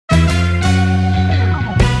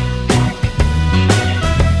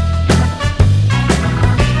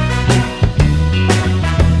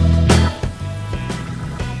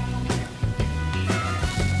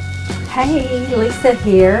Hey, Lisa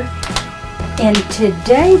here. In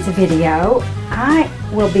today's video, I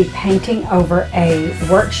will be painting over a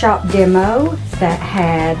workshop demo that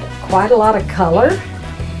had quite a lot of color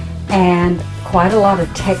and quite a lot of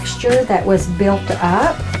texture that was built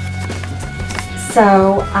up.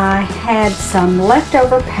 So I had some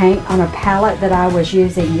leftover paint on a palette that I was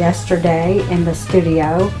using yesterday in the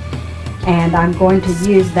studio, and I'm going to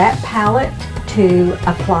use that palette to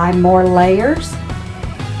apply more layers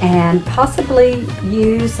and possibly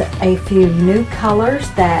use a few new colors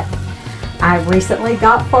that I recently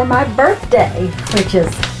got for my birthday, which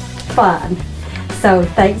is fun. So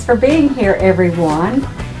thanks for being here, everyone.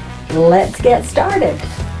 Let's get started.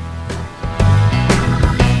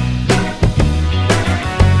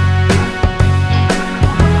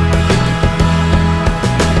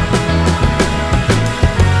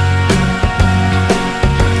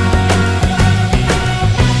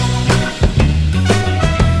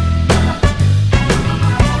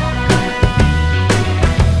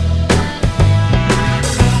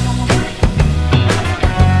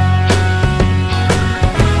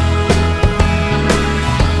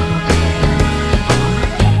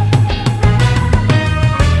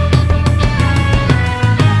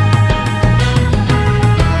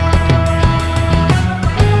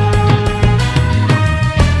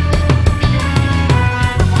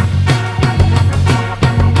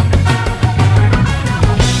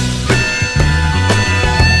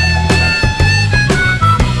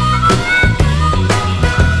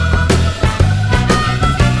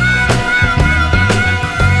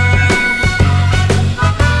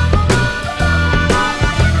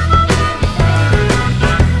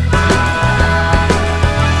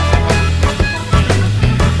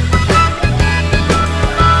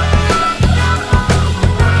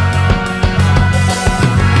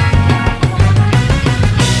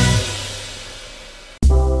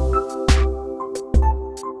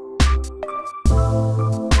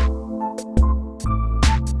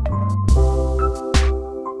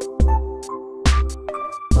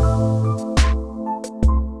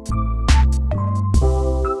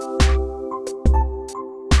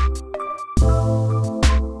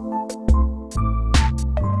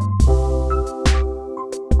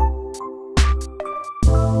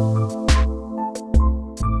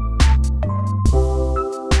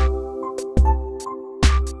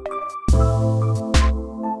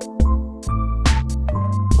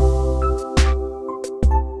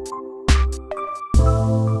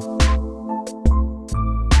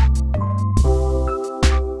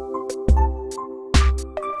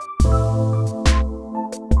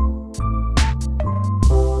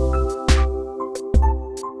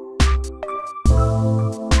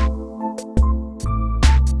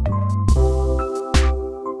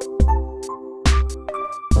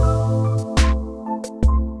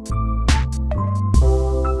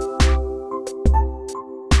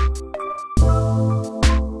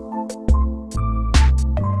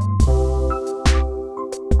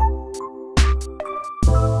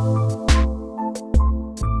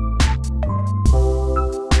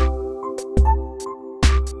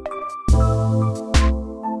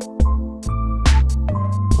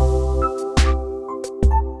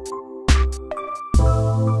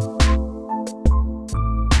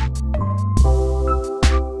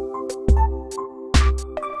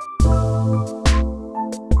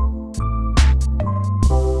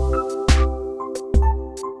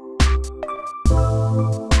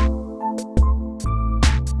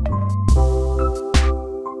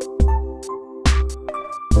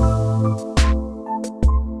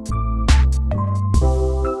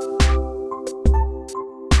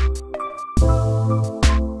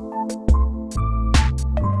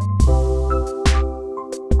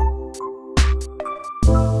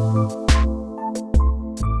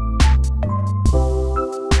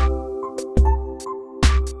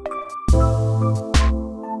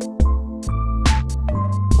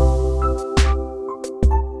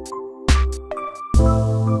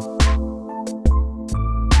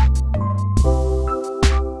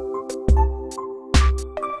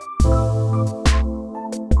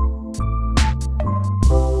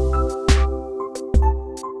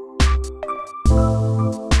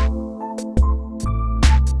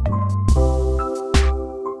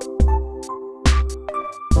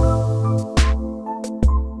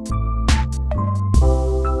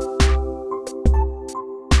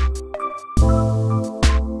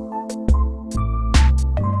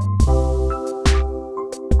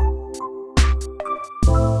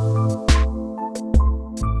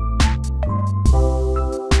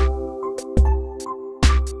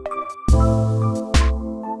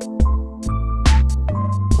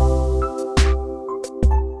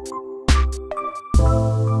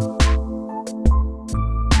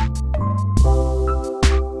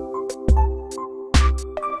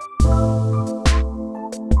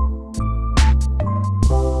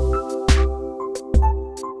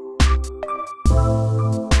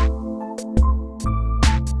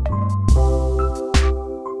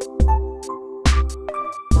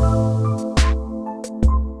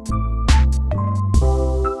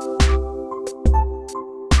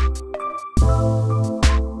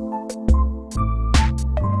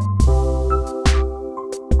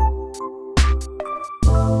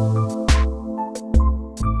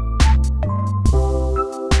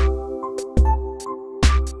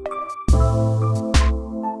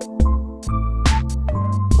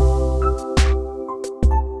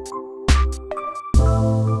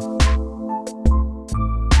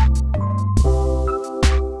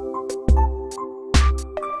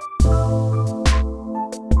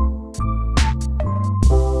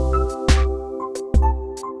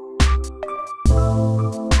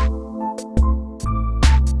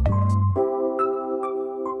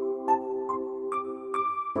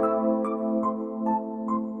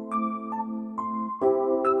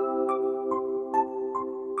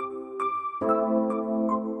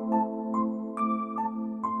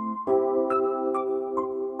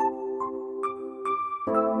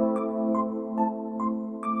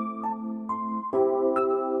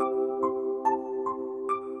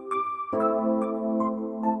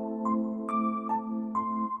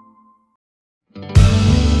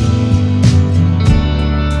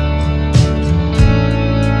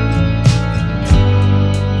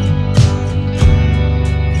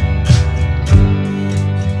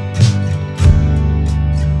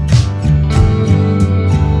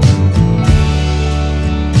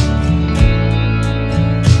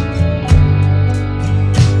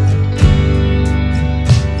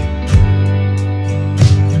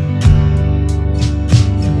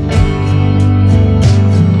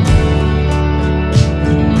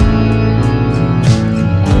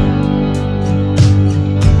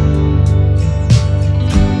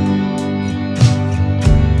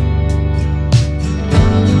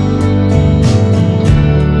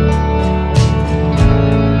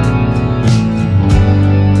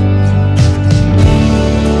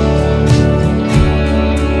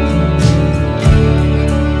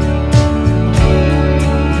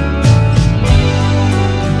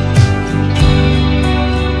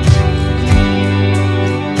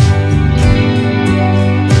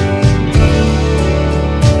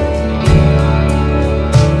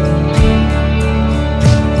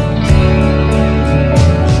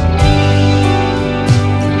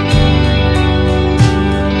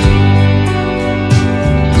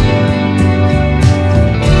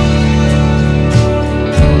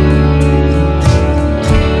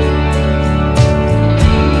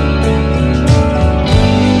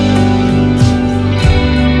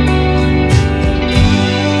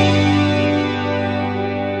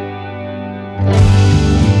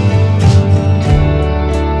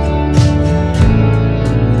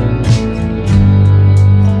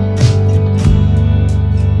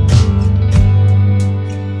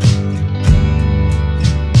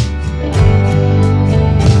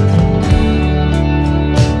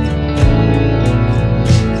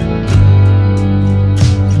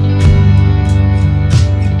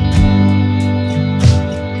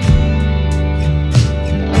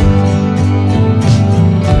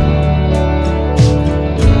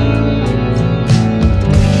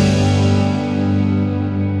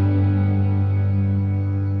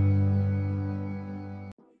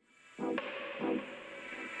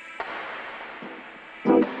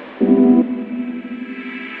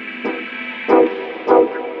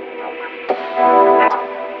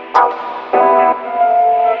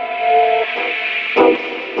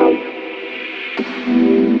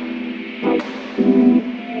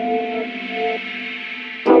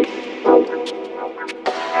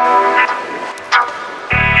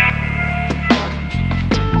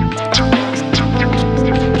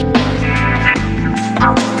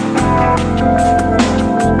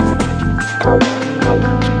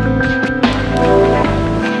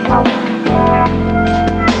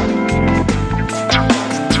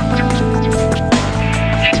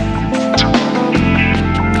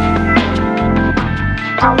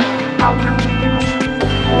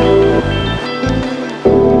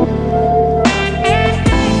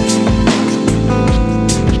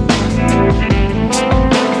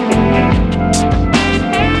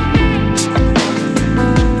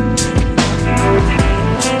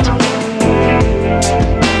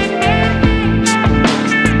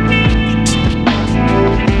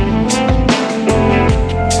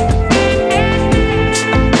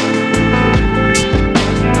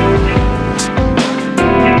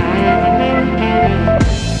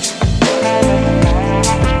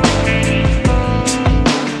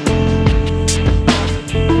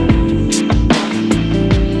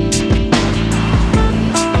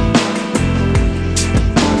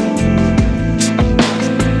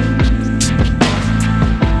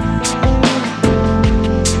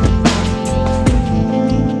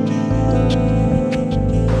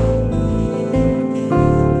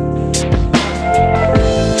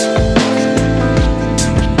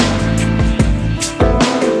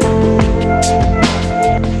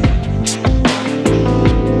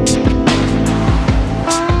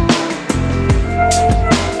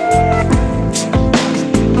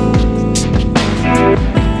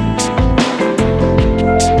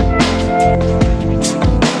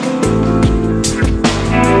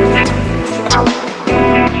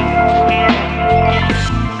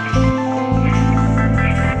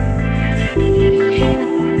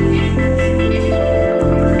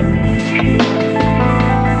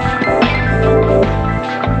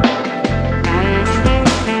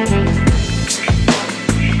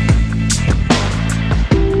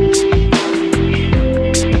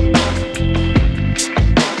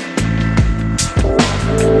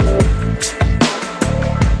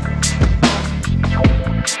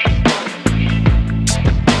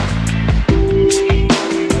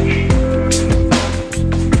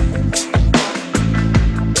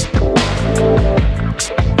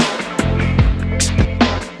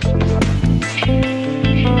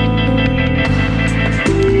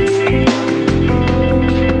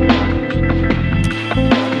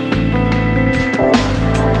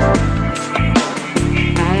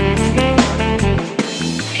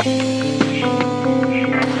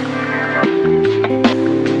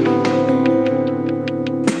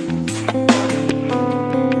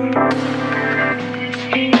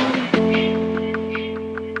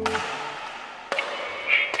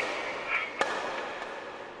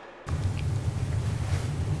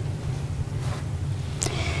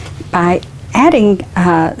 by adding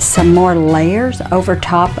some more layers over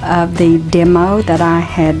top of the demo that I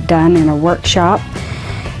had done in a workshop,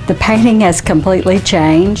 the painting has completely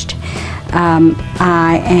changed.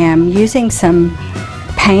 I am using some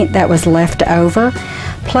paint that was left over,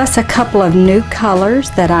 plus a couple of new colors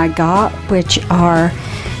that I got, which are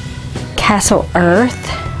Castle Earth,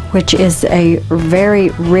 which is a very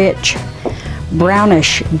rich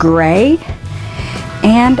brownish gray,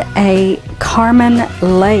 and a Carmen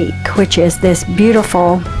Lake, which is this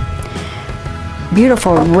beautiful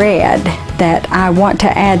red that I want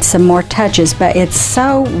to add some more touches, but it's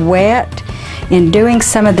so wet. In doing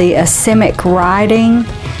some of the asemic writing,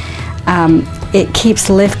 it keeps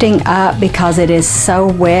lifting up because it is so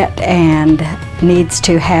wet and needs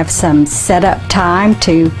to have some setup time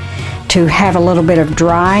to have a little bit of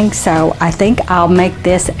drying. So I think I'll make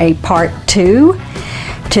this a part 2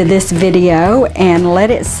 to this video and let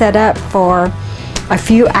it set up for a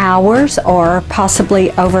few hours or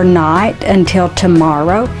possibly overnight until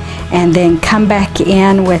tomorrow, and then come back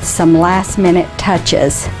in with some last minute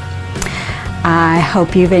touches. I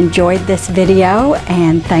hope you've enjoyed this video,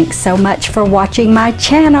 and thanks so much for watching my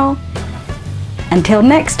channel. Until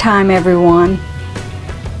next time, everyone.